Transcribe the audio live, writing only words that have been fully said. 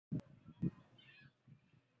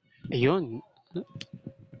Ayun.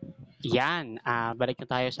 Yan, balik na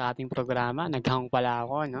tayo sa ating programa. Naghang pala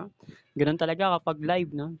ako, no? Ganun talaga kapag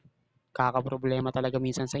live, no? Kakaproblema talaga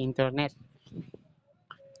minsan sa internet.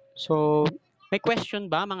 So, may question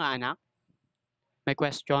ba mga anak? May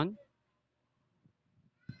question?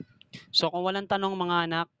 So, kung walang tanong mga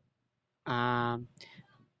anak, ah,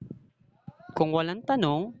 kung walang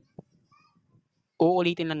tanong,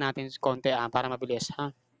 uulitin lang natin konti para mabilis,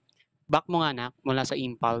 ha? Back mo nga anak, mula sa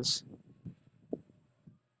impulse.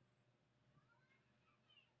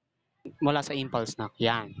 Mula sa impulse na.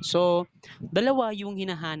 Yan. So, dalawa yung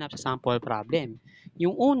hinahanap sa sample problem.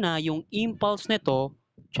 Yung una, yung impulse nito,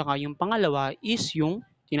 tsaka yung pangalawa is yung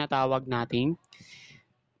tinatawag nating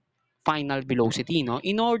final velocity, no?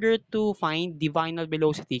 In order to find the final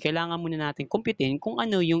velocity, kailangan muna natin kumputin kung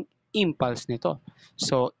ano yung impulse nito.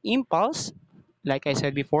 So, impulse, like I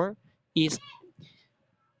said before, is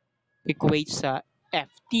equates sa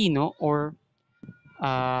ft, no? Or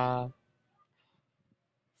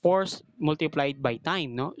force multiplied by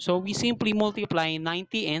time, no? So, we simply multiply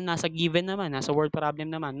 90n, nasa given naman, nasa word problem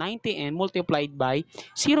naman, 90n multiplied by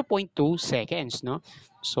 0.2 seconds, no?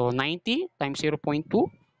 So, 90 times 0.2,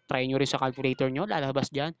 try nyo rin sa calculator nyo, lalabas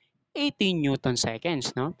dyan, 18 Newton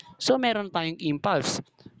seconds, no? So, meron tayong impulse.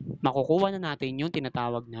 Makukuha na natin yung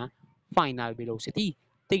tinatawag na final velocity.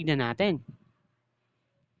 Tignan natin.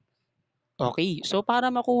 Okay, so para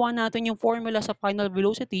makuha natin yung formula sa final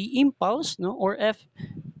velocity, impulse, no, or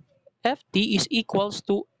ft is equals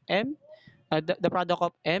to m, the product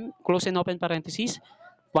of m, close and open parenthesis,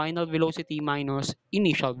 final velocity minus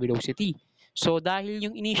initial velocity. So, dahil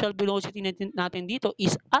yung initial velocity natin dito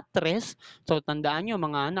is at rest, so tandaan nyo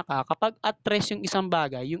mga anak, kapag at rest yung isang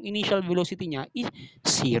bagay, yung initial velocity niya is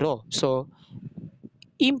 0. So,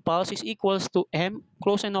 impulse is equals to m,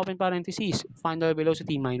 close and open parenthesis, final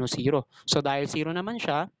velocity minus 0. So, dahil 0 naman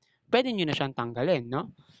siya, pwede nyo na siyang tanggalin,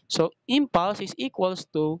 no? So, impulse is equals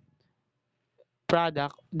to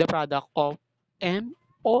the product of m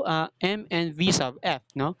and v sub f,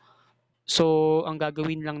 no? So, ang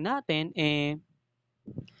gagawin lang natin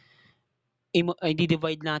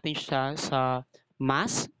i-divide natin siya sa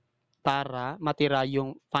mass para matira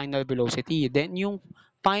yung final velocity. Then, yung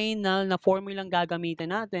final na formula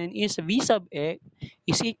gagamitin natin is v sub f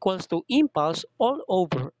is equals to impulse all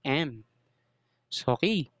over m. So,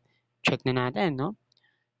 okay. Check na natin, no?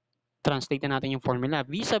 Translate na natin yung formula.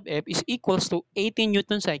 V sub f is equals to 18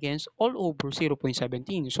 Newton seconds all over 0.17.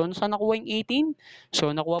 So, saan nakuha yung 18? So,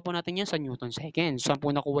 nakuha po natin yan sa Newton seconds. Saan po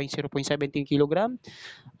nakuha yung 0.17 kg?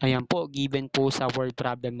 Ayan po, given po sa word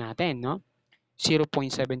problem natin, no?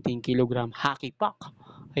 0.17 kg hockey puck.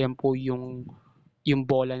 Ayan po yung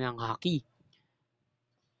bola ng hockey.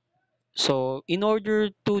 So, in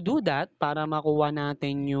order to do that, para makuha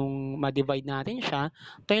natin yung ma-divide natin siya,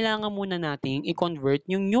 kailangan muna nating i-convert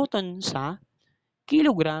yung Newton sa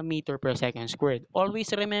kilogram meter per second squared.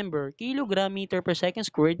 Always remember, kilogram meter per second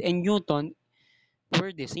squared and Newton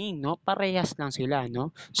were the same, no? Parehas lang sila,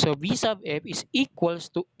 no? So, V sub F is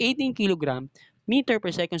equals to 18 kilogram meter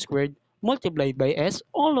per second squared multiplied by S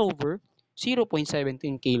all over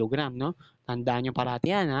 0.17 kilogram, no? Tandaan nyo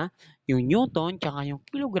parati yan, ha? Yung Newton tsaka yung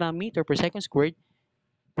kilogram meter per second squared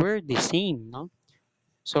were the same, no?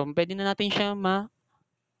 So, pwede na natin siya ma-divide,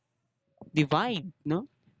 no?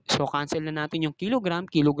 So, cancel na natin yung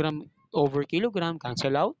kilogram, kilogram over kilogram,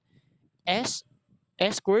 cancel out. S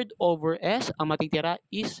squared over S, ang matitira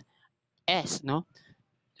is S, no?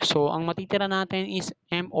 So, ang matitira natin is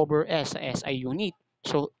M over S, sa S ay unit.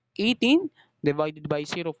 So, 18 divided by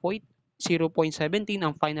 0.17,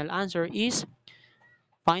 ang final answer is,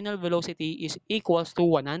 final velocity is equals to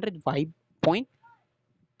 105.88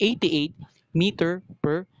 meter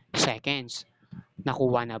per seconds.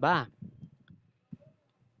 Nakuha na ba?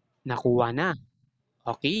 Nakuha na.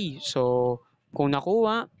 Okay, so, kung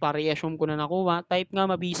nakuha, pare-assume ko na nakuha, type nga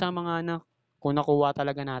mabisa mga anak, kung nakuha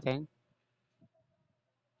talaga natin.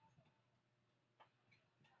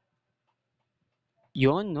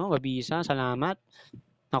 Yun, no, mabisa, salamat.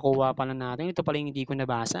 Nakuha pala natin. Ito pala yung hindi ko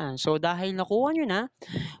nabasa. So, dahil nakuha nyo na,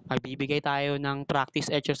 magbibigay tayo ng practice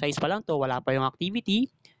exercise pa lang to. Wala pa yung activity.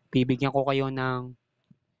 Bibigyan ko kayo ng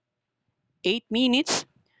 8 minutes.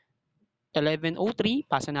 11:03.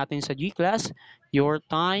 Pasa natin sa G-class. Your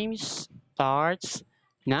time starts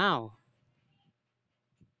now.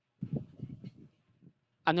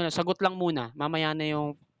 Ano na, sagot lang muna. Mamaya na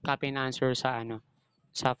yung copy and answer sa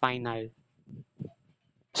sa final,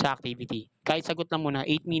 sa activity. Kahit sagot lang muna,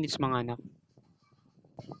 8 minutes mga anak.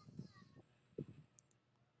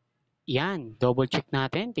 Yan, double check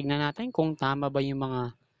natin. Tignan natin kung tama ba yung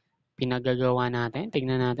mga pinagagawa natin.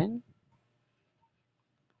 Tignan natin.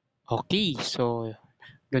 Okay, so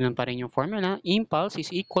ganun pa rin yung formula. Impulse is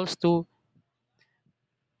equals to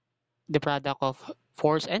the product of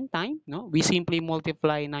force and time, no? We simply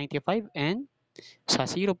multiply 95n sa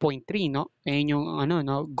 0.3, no? Ayun yung ano,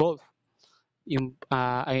 no, golf. Yung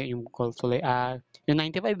golf tuloy. Yung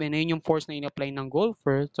 95 ayun yung force na in-apply ng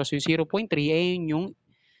golfer. Tapos yung 0.3 ayun yung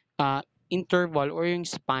ah, interval or yung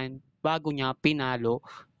span bago niya pinalo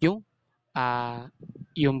yung ah,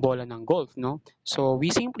 yung bola ng golf, no? So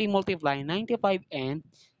we simply multiply 95n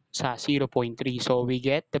sa 0.3. So we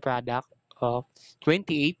get the product of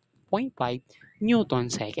 28.5 Newton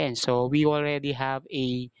seconds. So we already have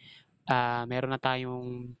meron na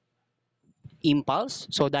tayong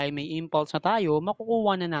impulse. So dahil may impulse na tayo,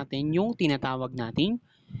 makukuha na natin yung tinatawag nating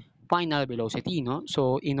final velocity, no?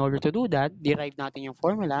 So in order to do that, derive natin yung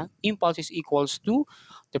formula. Impulse is equals to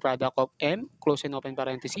the product of m, close and open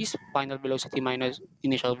parenthesis, final velocity minus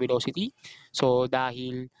initial velocity. So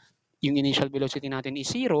dahil yung initial velocity natin is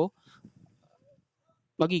 0,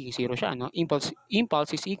 magiging 0 siya, no?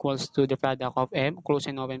 Impulse is equals to the product of m, close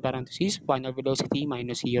and open parenthesis, final velocity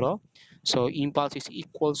minus 0. So impulse is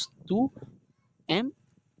equals to m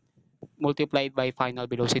multiplied by final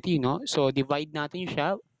velocity, no? So divide natin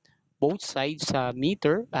siya both sides sa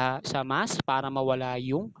meter, sa mass para mawala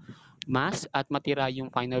yung mass at matira yung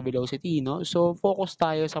final velocity, no? So focus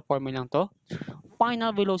tayo sa formulang to. Final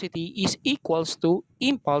velocity is equals to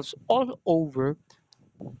impulse all over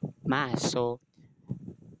mass. So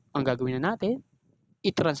ang gagawin na natin,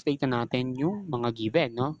 i-translate na natin yung mga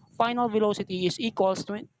given, no? Final velocity is equals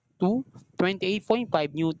to 28.5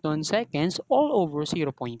 Newton seconds all over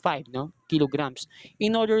 0.5, no? Kilograms.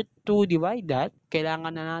 In order to divide that,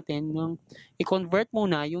 kailangan na natin i-convert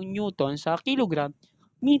muna yung Newton sa kilogram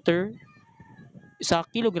meter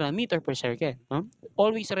per second, no?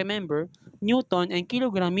 Always remember, Newton and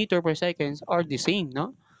kilogram meter per second are the same,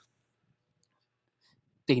 no?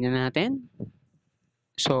 Tingnan natin.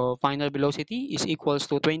 So, final velocity is equals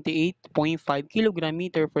to 28.5 kilogram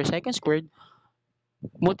meter per second squared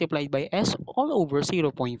multiplied by S all over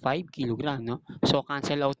 0.5 kilogram, no? So,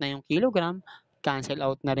 cancel out na yung kilogram, cancel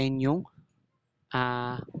out na rin yung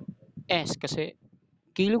ah, S kasi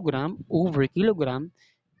kilogram over kilogram,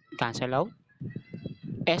 cancel out.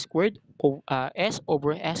 S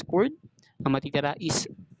over S squared, ang matitira is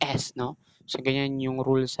S, no? So, ganyan yung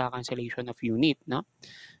rule sa cancellation of unit, no?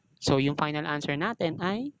 So, yung final answer natin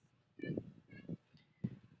ay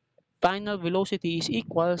final velocity is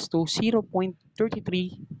equals to 0.33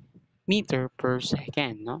 meter per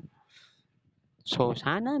second, no? So,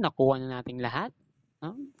 sana nakuha na nating lahat,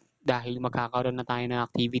 no? Dahil magkakaroon na tayo ng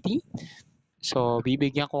activity. So,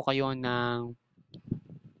 bibigyan ko kayo ng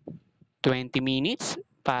 20 minutes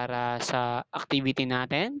para sa activity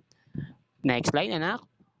natin. Next slide, anak.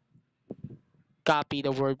 Copy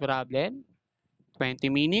the word problem.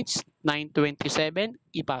 20 minutes, 9:27,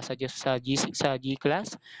 ipasa just sa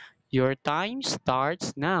G-class. Your time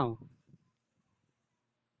starts now.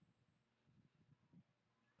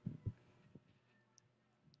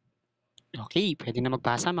 Okay, pwede na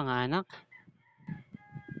magbasa mga anak.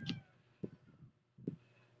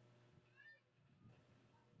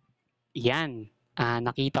 Yan.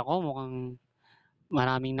 Nakita ko mukhang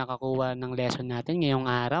maraming nakakuha ng lesson natin ngayong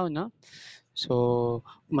araw, no? So,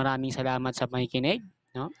 maraming salamat sa makikinig,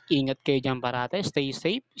 no? Ingat kayo diyan parate. Stay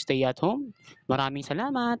safe, stay at home. Maraming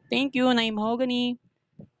salamat. Thank you, Naim Mahogany.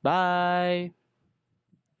 Bye.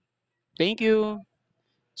 Thank you.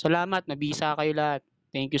 Salamat, nabisa kayo lahat.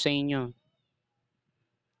 Thank you sa inyo.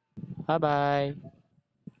 Bye-bye.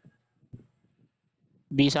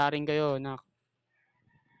 Bisa rin kayo, nak.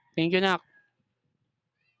 Thank you, nak.